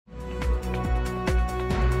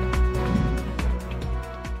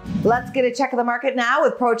Let's get a check of the market now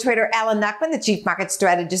with pro trader Alan Knuckman, the chief market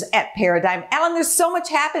strategist at Paradigm. Alan, there's so much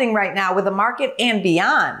happening right now with the market and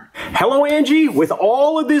beyond. Hello, Angie. With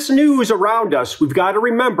all of this news around us, we've got to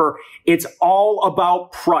remember it's all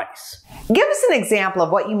about price. Give us an example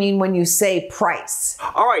of what you mean when you say price.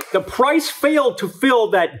 All right, the price failed to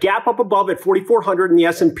fill that gap up above at 4,400 in the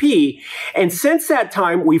S&P, and since that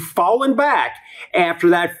time, we've fallen back after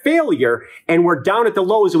that failure, and we're down at the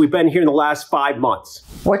lows that we've been here in the last 5 months.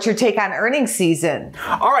 What's your take on earnings season?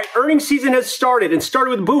 All right, earnings season has started, and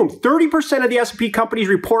started with a boom. 30% of the S&P companies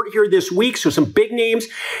report here this week, so some big names.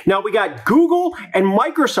 Now we got Google and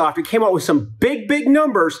Microsoft who came out with some big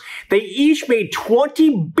numbers. They each made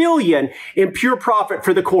 $20 billion in pure profit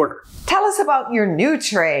for the quarter. Tell us about your new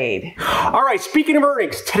trade. All right, speaking of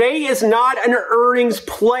earnings, today is not an earnings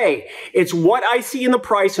play. It's what I see in the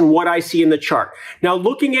price and what I see in the chart. Now,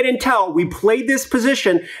 looking at Intel, we played this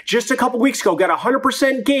position just a couple weeks ago, got a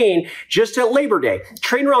 100% gain just at Labor Day.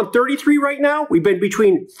 Trading around 33 right now. We've been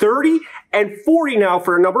between 30 and 40 now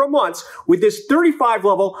for a number of months. With this 35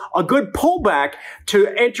 level, a good pullback to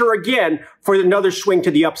enter again for another swing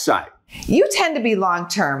to the upside. You tend to be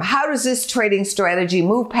long-term. How does this trading strategy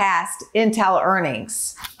move past Intel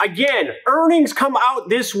earnings? Again, earnings come out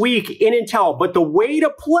this week in Intel, but the way to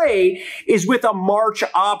play is with a March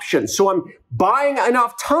option. So I'm buying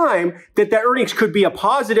enough time that the earnings could be a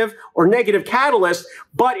positive or negative catalyst,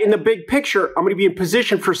 but in the big picture, I'm going to be in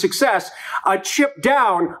position for success, a chip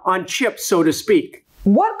down on chips, so to speak.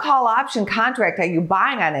 What call option contract are you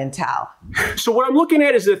buying on Intel? So what I'm looking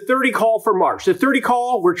at is the 30 call for March. The 30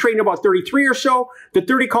 call, we're trading about 33 or so. The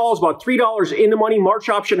 30 call is about $3 in the money. March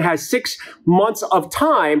option has 6 months of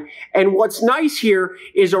time. And what's nice here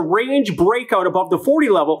is a range breakout above the 40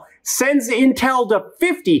 level sends Intel to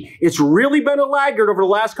 50. It's really been a laggard over the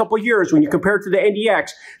last couple of years when you compare it to the NDX.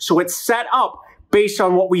 So it's set up based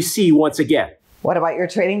on what we see once again. What about your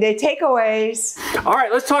trading day takeaways? All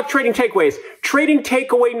right, let's talk trading takeaways. Trading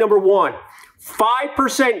takeaway number 1,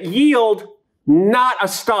 5% yield, not a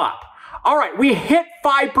stop. All right, we hit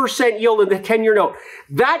 5% yield in the 10-year note.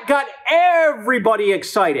 That got everybody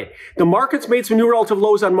excited. The market's made some new relative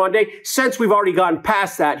lows on Monday, since we've already gone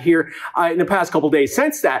past that here in the past couple days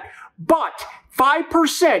since that. But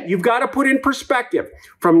 5%, you've got to put in perspective.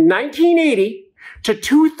 From 1980 to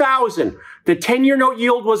 2000, the 10-year note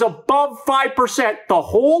yield was above 5% the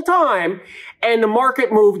whole time, and the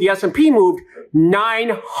market moved, the S&P moved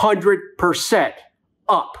 900%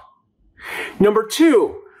 up. Number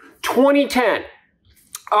 2, 2010.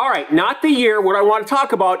 All right, not the year. What I want to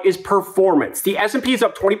talk about is performance. The S&P is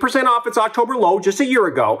up 20% off its October low just a year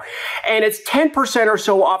ago, and it's 10% or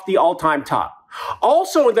so off the all-time top.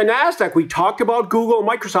 Also in the NASDAQ, we talked about Google and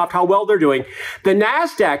Microsoft, how well they're doing. The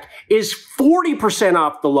NASDAQ is 40%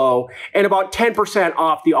 off the low and about 10%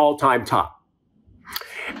 off the all-time top.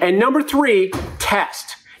 And number 3,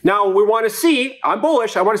 test. Now we want to see, I'm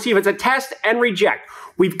bullish, I want to see if it's a test and reject.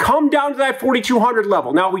 We've come down to that 4,200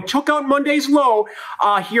 level. Now, we took out Monday's low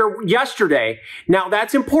here yesterday. Now,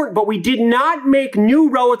 that's important, but we did not make new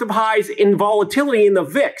relative highs in volatility in the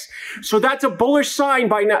VIX. So that's a bullish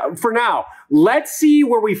sign for now. Let's see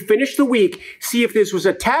where we finish the week, see if this was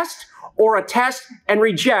a test or a test and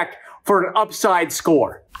reject for an upside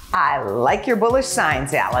score. I like your bullish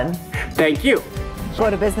signs, Alan. Thank you.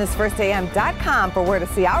 Go to businessfirstam.com for where to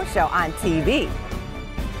see our show on TV.